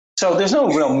So there's no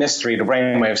real mystery to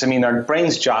brainwaves. I mean, our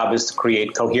brain's job is to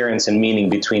create coherence and meaning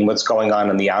between what's going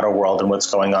on in the outer world and what's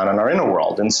going on in our inner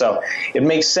world. And so it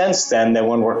makes sense then that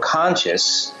when we're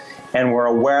conscious and we're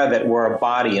aware that we're a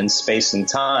body in space and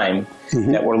time,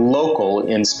 that we're local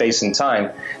in space and time,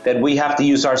 that we have to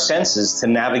use our senses to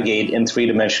navigate in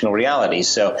three-dimensional reality.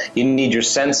 So you need your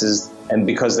senses, and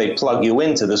because they plug you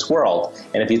into this world.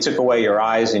 And if you took away your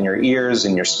eyes and your ears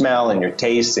and your smell and your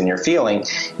taste and your feeling,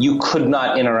 you could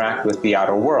not interact with the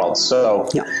outer world. So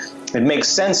it makes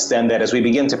sense then that as we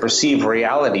begin to perceive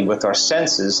reality with our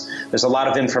senses, there's a lot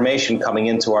of information coming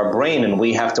into our brain, and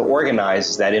we have to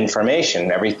organize that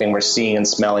information, everything we're seeing and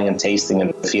smelling and tasting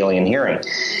and feeling and hearing.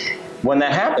 When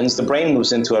that happens, the brain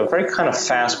moves into a very kind of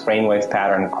fast brainwave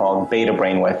pattern called beta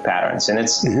brainwave patterns. And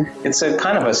it's a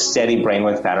kind of a steady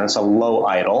brainwave pattern. It's a low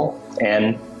idle,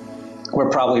 and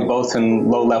we're probably both in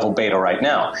low-level beta right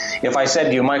now. If I said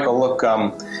to you, Michael, look,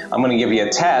 I'm going to give you a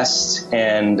test,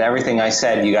 and everything I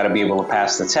said, you got to be able to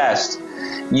pass the test,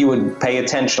 you would pay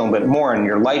attention a bit more, and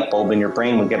your light bulb in your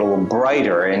brain would get a little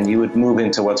brighter, and you would move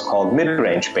into what's called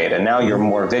mid-range beta. Now you're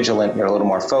more vigilant, you're a little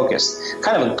more focused,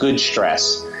 kind of a good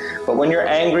stress. But when you're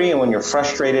angry and when you're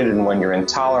frustrated and when you're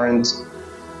intolerant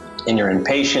and you're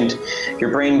impatient,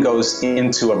 your brain goes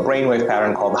into a brainwave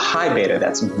pattern called high beta.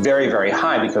 That's very, very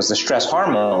high because the stress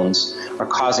hormones are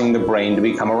causing the brain to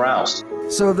become aroused.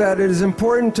 So that it is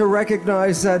important to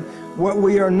recognize that what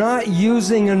we are not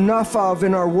using enough of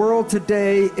in our world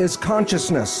today is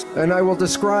consciousness. And I will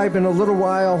describe in a little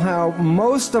while how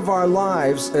most of our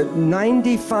lives,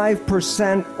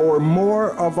 95% or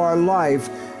more of our life,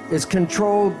 is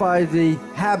controlled by the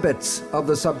habits of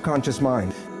the subconscious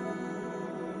mind.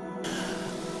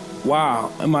 Wow.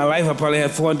 In my life, I probably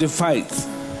had 400 fights.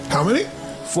 How many?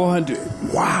 400.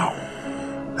 Wow.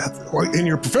 In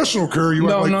your professional career, you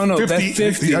had like 50. That's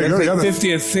 50. That's like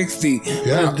 50 or 60.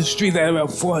 Yeah. The street, I had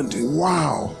about 400.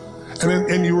 Wow.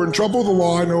 And you were in trouble with the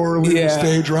law, I know, early in the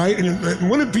stage, right? And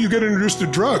when did you get introduced to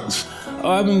drugs?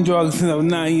 Oh, I've been drugged since I was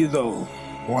 9 years old.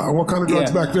 Wow, what kind of drugs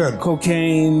back then?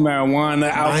 Cocaine, marijuana,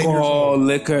 alcohol,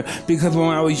 liquor. Because when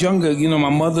I was younger, you know,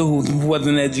 my mother, who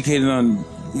wasn't educated on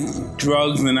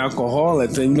drugs and alcohol,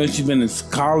 even though she'd been in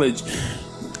college,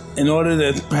 in order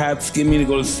to perhaps get me to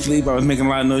go to sleep, I was making a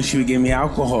lot of noise, she would give me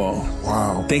alcohol.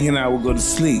 Wow. Thinking I would go to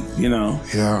sleep, you know.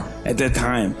 Yeah. At that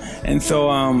time. And so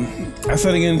I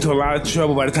started getting into a lot of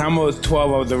trouble. By the time I was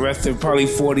 12, I was arrested probably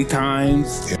 40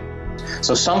 times. Yeah.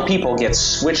 So some people get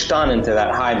switched on into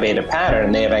that high beta pattern,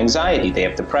 and they have anxiety, they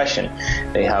have depression,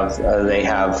 they have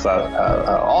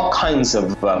all kinds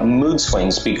of mood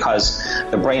swings because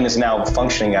the brain is now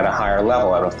functioning at a higher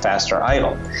level, at a faster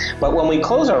idle. But when we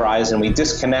close our eyes and we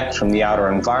disconnect from the outer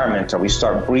environment, or we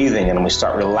start breathing and we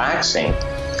start relaxing,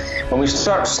 when we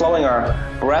start slowing our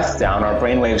breath down, our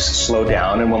brainwaves slow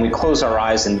down, and when we close our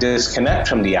eyes and disconnect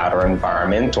from the outer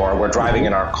environment, or we're driving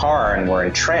in our car and we're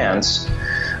in trance,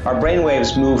 our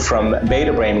brainwaves move from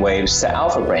beta brainwaves to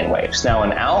alpha brainwaves. Now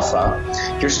in alpha,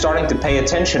 you're starting to pay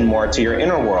attention more to your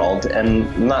inner world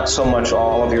and not so much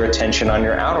all of your attention on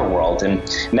your outer world. And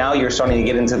now you're starting to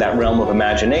get into that realm of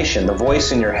imagination. The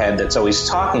voice in your head that's always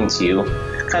talking to you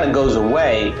kind of goes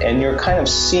away, and you're kind of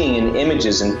seeing in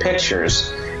images and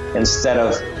pictures instead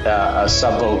of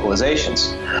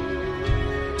sub-vocalizations.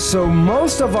 So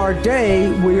most of our day,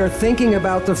 we are thinking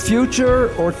about the future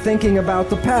or thinking about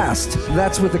the past.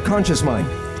 That's with the conscious mind.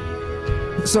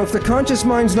 So if the conscious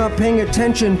mind's not paying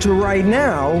attention to right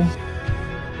now,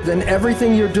 then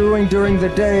everything you're doing during the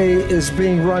day is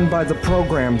being run by the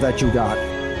program that you got.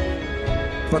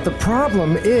 But the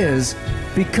problem is,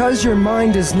 because your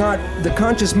mind is not, the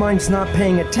conscious mind's not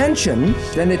paying attention,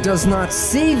 then it does not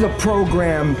see the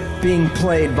program being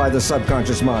played by the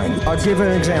subconscious mind. I'll give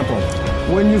an example.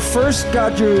 When you first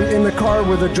got in the car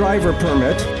with a driver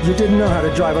permit, you didn't know how to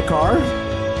drive a car.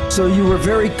 So you were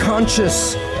very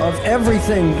conscious of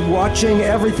everything, watching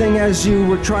everything as you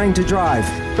were trying to drive.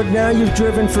 But now you've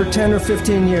driven for 10 or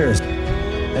 15 years,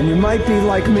 and you might be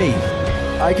like me.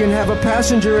 I can have a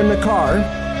passenger in the car,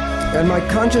 and my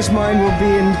conscious mind will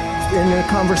be in a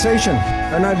conversation,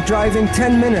 and I'm driving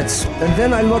 10 minutes, and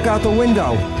then I look out the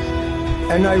window,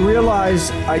 and I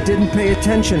realize I didn't pay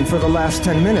attention for the last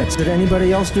 10 minutes. Did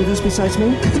anybody else do this besides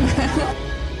me?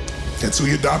 And so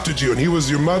he adopted you, and he was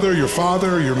your mother, your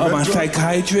father, your mentor? My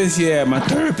psychiatrist, my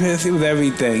therapist, he was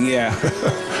everything,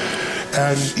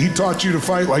 And he taught you to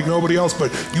fight like nobody else,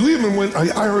 but you even went, I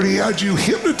already had you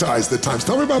hypnotized at times.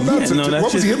 Tell me about that.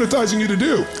 What was he hypnotizing you to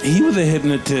do? He was a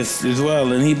hypnotist as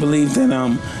well, and he believed that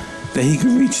that he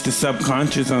can reach the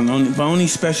subconscious. Only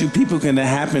special people can that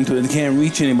happen to it. It can't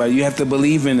reach anybody. You have to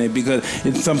believe in it because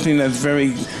it's something that's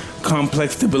very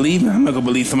complex to believe in. I'm not going to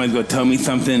believe somebody's going to tell me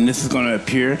something and this is going to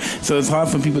appear. So it's hard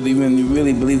for people to even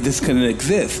really believe this can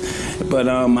exist. But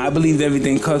I believed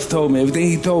everything Cus told me. Everything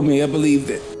he told me, I believed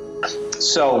it.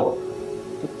 So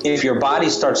if your body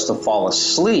starts to fall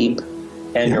asleep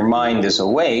and your mind is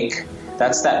awake,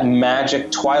 that's that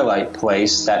magic twilight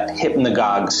place, that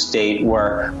hypnagogue state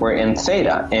where we're in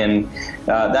theta. And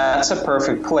that's a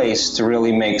perfect place to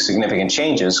really make significant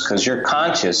changes because you're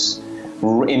conscious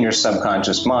in your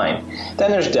subconscious mind.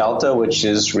 Then there's delta, which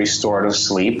is restorative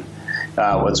sleep.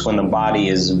 It's when the body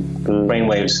is,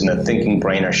 brainwaves in the thinking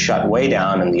brain are shut way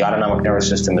down and the autonomic nervous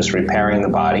system is repairing the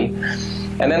body.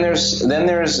 And then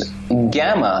there's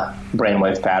gamma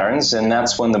brainwave patterns, and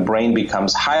that's when the brain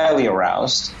becomes highly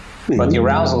aroused. But the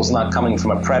arousal is not coming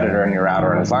from a predator in your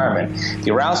outer environment.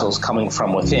 The arousal is coming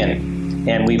from within.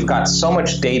 And we've got so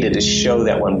much data to show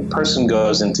that when a person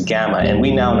goes into gamma, and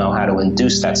we now know how to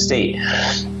induce that state,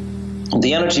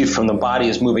 the energy from the body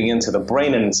is moving into the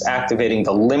brain and it's activating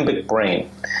the limbic brain,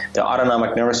 the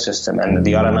autonomic nervous system, and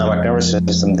the autonomic nervous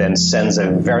system then sends a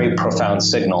very profound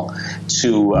signal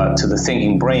to the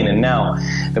thinking brain. And now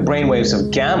the brain waves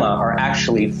of gamma are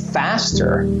actually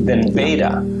faster than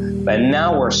beta. But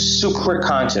now we're super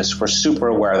conscious, we're super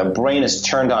aware. The brain is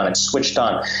turned on, it's switched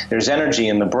on. There's energy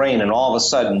in the brain, and all of a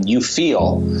sudden you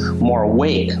feel more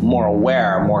awake, more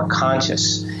aware, more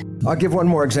conscious. I'll give one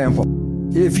more example.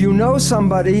 If you know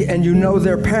somebody and you know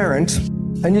their parent,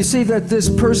 and you see that this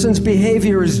person's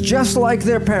behavior is just like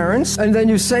their parents, and then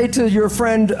you say to your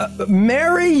friend,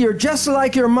 Mary, you're just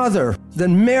like your mother,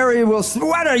 then Mary will say,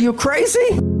 what, are you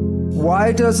crazy?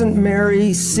 Why doesn't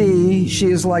Mary see she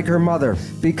is like her mother?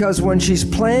 Because when she's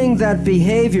playing that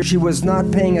behavior, she was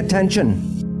not paying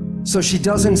attention. So she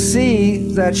doesn't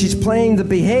see that she's playing the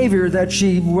behavior that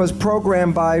she was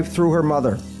programmed by through her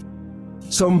mother.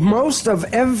 So most of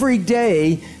every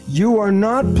day, you are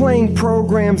not playing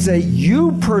programs that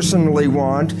you personally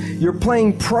want. You're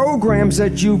playing programs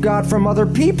that you got from other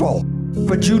people.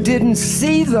 But you didn't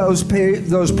see those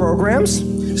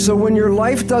programs. So when your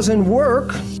life doesn't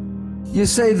work, you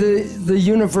say the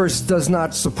universe does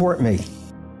not support me.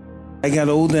 I got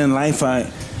older in life, I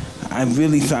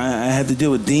really thought I had to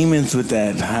deal with demons with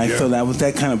that. I felt I was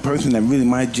that kind of person that really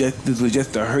my objective was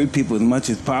just to hurt people as much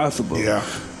as possible. Yeah.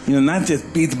 You know, not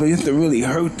just beat them, but just to really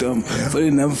hurt them so they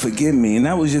never forgive me. And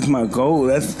that was just my goal.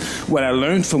 That's what I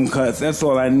learned from Cus. That's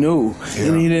all I knew. Yeah.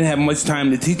 And he didn't have much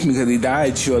time to teach me because he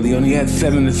died shortly. He only had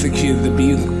 7 to 6 years to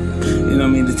be,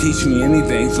 to teach me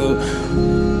anything. So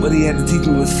what he had to teach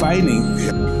me was fighting.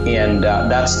 And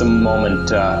that's the moment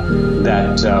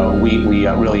that we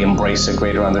really embrace a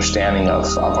greater understanding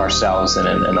of ourselves and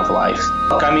of life.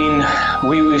 Look, I mean,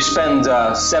 we spend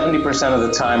 70% of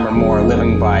the time or more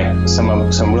living by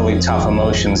some really tough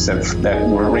emotions that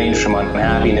range from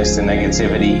unhappiness to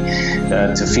negativity,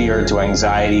 to fear, to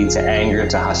anxiety, to anger,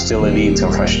 to hostility,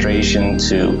 to frustration,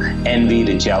 to envy,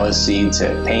 to jealousy,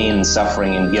 to pain,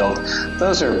 suffering, and guilt.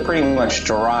 Those are pretty much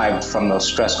derived from those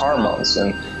stress hormones.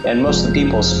 And most of the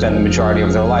people spend the majority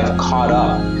of their life caught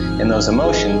up in those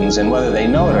emotions, and whether they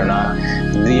know it or not,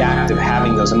 the act of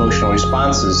having those emotional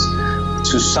responses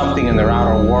to something in their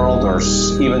outer world or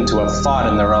even to a thought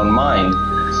in their own mind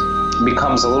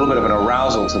becomes a little bit of an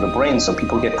arousal to the brain, so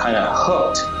people get kind of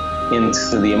hooked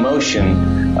into the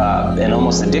emotion and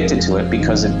almost addicted to it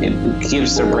because it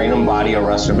gives their brain and body a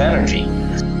rush of energy.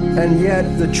 And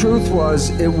yet the truth was,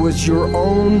 it was your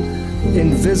own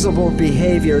invisible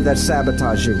behavior that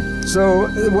sabotaged you. So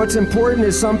what's important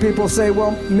is some people say,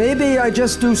 well, maybe I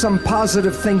just do some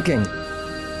positive thinking.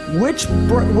 Which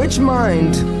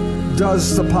mind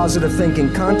does the positive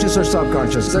thinking, conscious or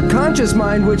subconscious? The conscious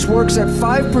mind, which works at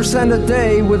 5% a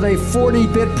day with a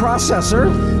 40-bit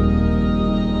processor.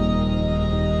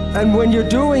 And when you're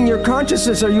doing your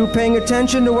consciousness, are you paying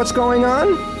attention to what's going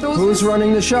on? Who's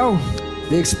running the show?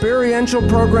 The experiential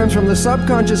programs from the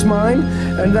subconscious mind,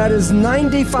 and that is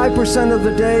 95% of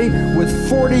the day with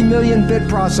 40 million bit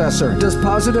processor. Does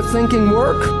positive thinking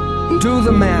work? Do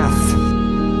the math.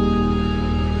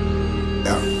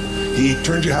 Yeah. He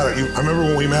turned you how to, I remember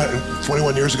when we met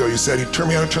 21 years ago, you said he'd turn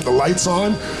me how to turn the lights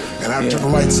on and how to turn the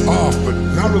lights off, but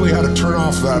not really how to turn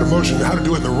off that emotion, how to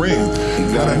do it in the ring.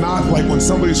 Exactly. How to not, like when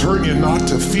somebody's hurting you, not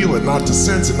to feel it, not to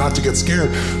sense it, not to get scared.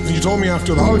 And you told me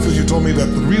after the Holyfield, you told me that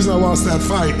the reason I lost that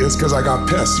fight is because I got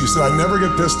pissed. You said I never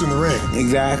get pissed in the ring.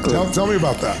 Exactly. Tell me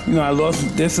about that. I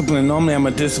lost discipline. Normally I'm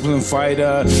a disciplined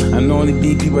fighter. I normally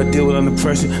beat people I deal with under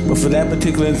pressure. But for that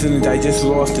particular incident, I just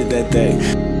lost it that day.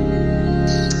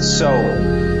 So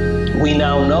we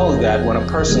now know that when a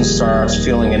person starts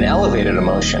feeling an elevated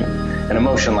emotion, an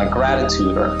emotion like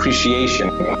gratitude or appreciation,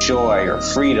 joy or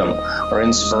freedom or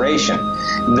inspiration,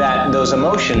 that those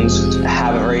emotions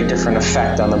have a very different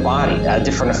effect on the body, a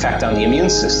different effect on the immune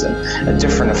system, a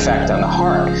different effect on the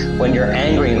heart. When you're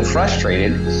angry and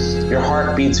frustrated, your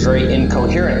heart beats very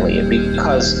incoherently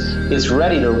because it's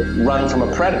ready to run from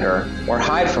a predator or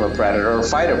hide from a predator or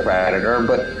fight a predator,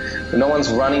 but no one's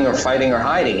running or fighting or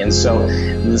hiding. And so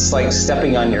it's like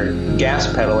stepping on your gas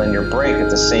pedal and your brake at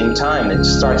the same time. It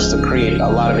starts to create a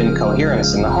lot of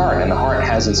incoherence in the heart, and the heart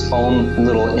has its own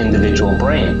little individual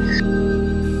brain.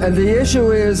 And the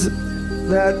issue is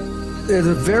that it's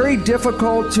very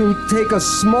difficult to take a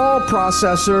small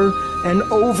processor and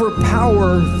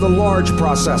overpower the large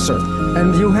processor.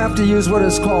 And you have to use what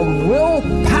is called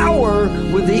willpower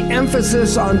with the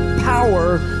emphasis on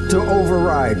power to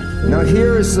override. Now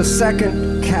here is the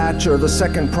second catch, or the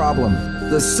second problem.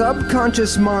 The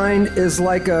subconscious mind is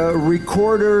like a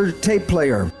recorder tape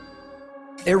player.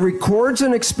 It records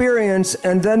an experience,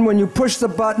 and then when you push the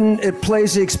button, it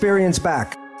plays the experience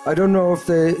back. I don't know if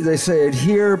they say it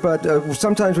here, but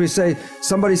sometimes we say,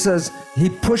 somebody says, he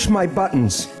pushed my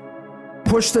buttons.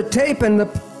 Push the tape and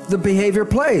the behavior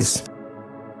plays.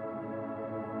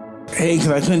 Hey,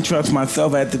 because I couldn't trust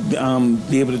myself. I had to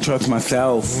be able to trust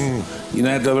myself. You know,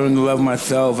 I had to learn to love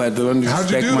myself. I had to learn to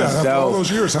respect myself. How'd you do that after all those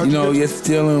years? Just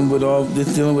dealing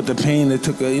with the pain. It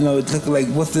took like,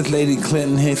 what's this lady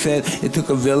Clinton had said? It took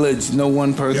a village. No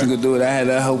one person could do it. I had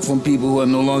help from people who are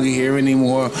no longer here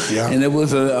anymore. Yeah. And it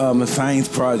was a science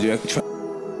project.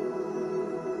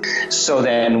 So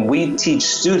then we teach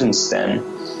students then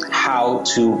how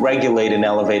to regulate an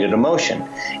elevated emotion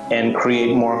and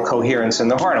create more coherence in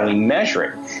the heart, and we measure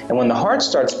it. And when the heart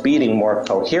starts beating more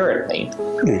coherently,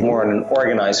 more in an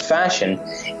organized fashion,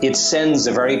 it sends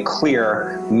a very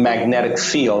clear magnetic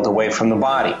field away from the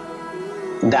body.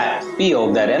 That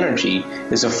field, that energy,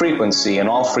 is a frequency, and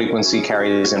all frequency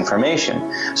carries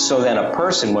information. So then a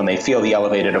person, when they feel the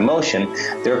elevated emotion,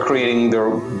 they're creating their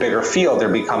bigger field, they're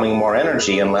becoming more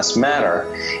energy and less matter.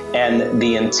 And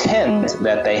the intent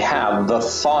that they have, the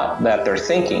thought that they're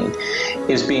thinking,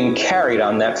 is being carried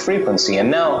on that frequency. And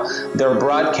now they're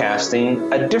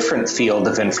broadcasting a different field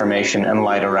of information and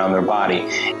light around their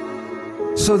body.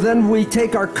 So then we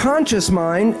take our conscious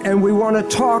mind and we want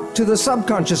to talk to the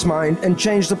subconscious mind and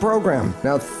change the program.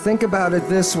 Now think about it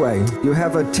this way. You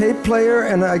have a tape player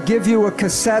and I give you a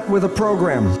cassette with a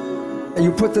program. And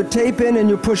you put the tape in and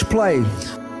you push play.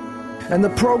 And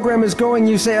the program is going,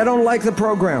 you say, I don't like the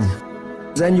program.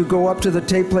 Then you go up to the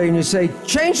tape player and you say,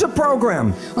 change the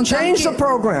program, change the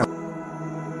program.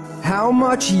 How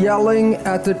much yelling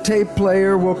at the tape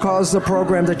player will cause the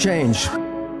program to change?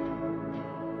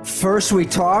 First we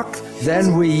talk,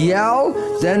 then we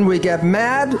yell, then we get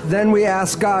mad, then we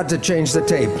ask God to change the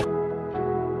tape.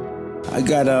 I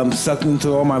got sucked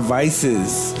into all my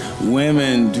vices,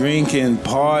 women, drinking,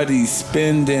 parties,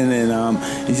 spending, and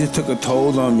it just took a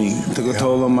toll on me. It took a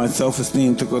toll on my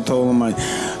self-esteem, took a toll on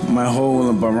my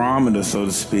whole barometer, so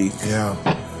to speak.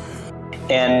 Yeah.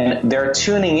 And they're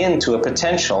tuning into a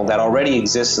potential that already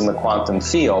exists in the quantum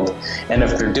field. And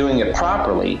if they're doing it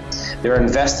properly, they're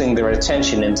investing their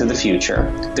attention into the future.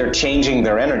 They're changing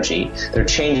their energy. They're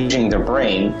changing their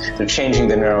brain. They're changing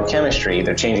their neurochemistry.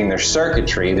 They're changing their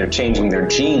circuitry. They're changing their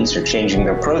genes. They're changing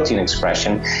their protein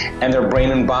expression. And their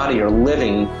brain and body are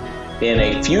living in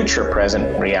a future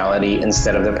present reality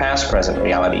instead of the past present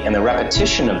reality. And the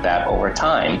repetition of that over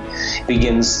time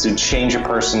begins to change a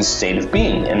person's state of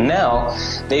being. And now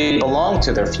they belong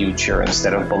to their future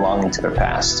instead of belonging to their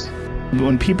past.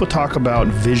 When people talk about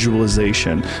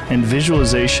visualization, and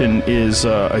visualization is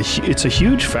it's a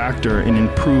huge factor in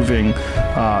improving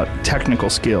technical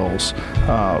skills,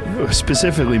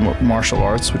 specifically martial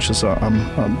arts, which is I'm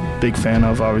a big fan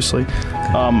of, obviously.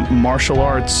 Martial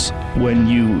arts, when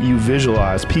you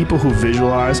visualize, people who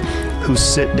visualize, who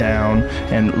sit down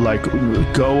and like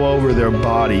go over their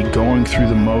body, going through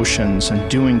the motions and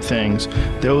doing things,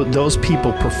 those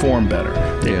people perform better.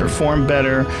 They perform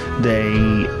better.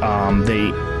 They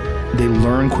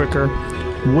learn quicker.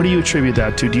 What do you attribute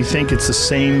that to? Do you think it's the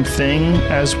same thing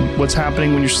as what's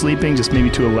happening when you're sleeping, just maybe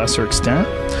to a lesser extent?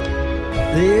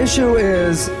 The issue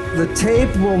is the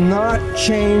tape will not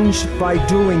change by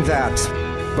doing that.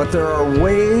 But there are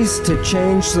ways to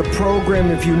change the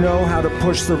program if you know how to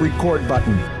push the record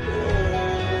button.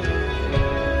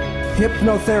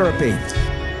 Hypnotherapy.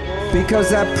 Because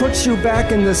that puts you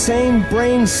back in the same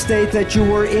brain state that you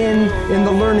were in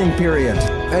the learning period.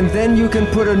 And then you can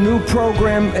put a new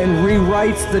program and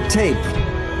rewrite the tape.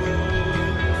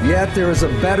 Yet there is a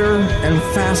better and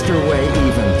faster way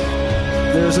even.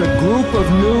 There's a group of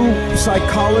new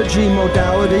psychology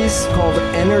modalities called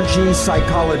energy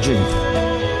psychology.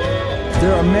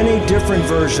 There are many different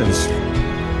versions.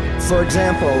 For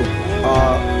example,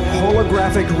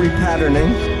 holographic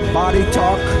repatterning, body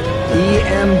talk,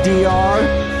 EMDR,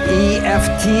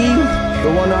 EFT.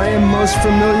 The one I am most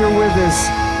familiar with is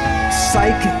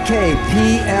Psych-K,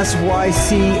 PSYCH-K.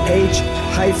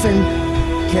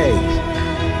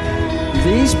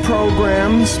 These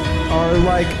programs are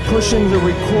like pushing the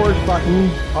record button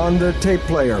on the tape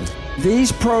player.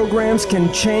 These programs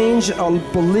can change a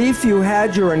belief you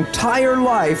had your entire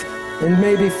life in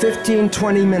maybe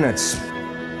 15-20 minutes.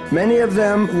 Many of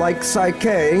them, like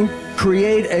Psych-K,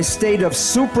 create a state of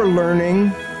super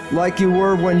learning like you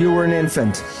were when you were an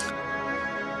infant.